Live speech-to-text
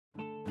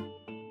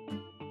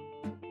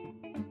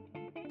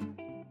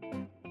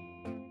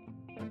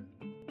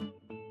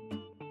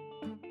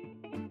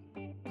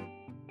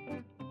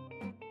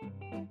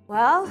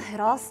Well, it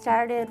all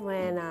started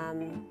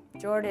when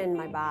Jordan,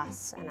 my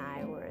boss, and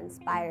I were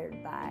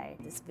inspired by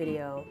this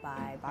video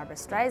by Barbra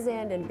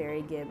Streisand and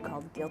Barry Gibb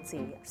called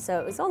Guilty. So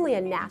it was only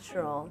a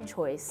natural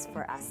choice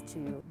for us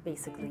to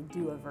basically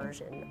do a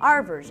version,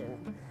 our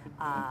version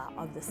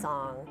of the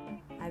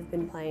song. I've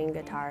been playing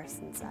guitar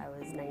since I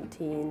was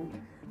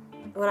 19.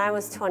 When I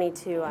was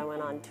 22, I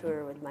went on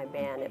tour with my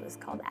band. It was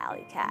called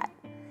Alley Cat,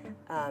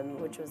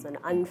 which was an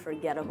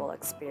unforgettable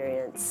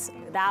experience.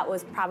 That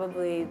was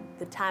probably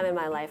the time in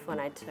my life when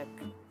I took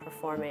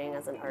performing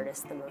as an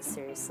artist the most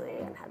seriously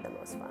and had the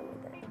most fun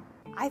with it.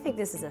 I think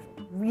this is a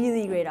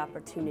really great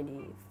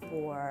opportunity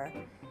for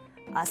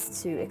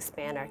us to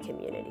expand our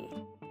community.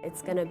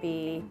 It's going to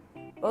be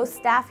both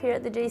staff here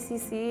at the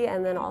JCC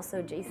and then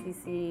also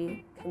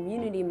JCC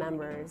community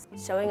members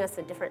showing us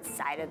a different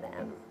side of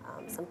them,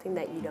 something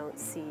that you don't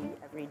see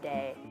every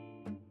day.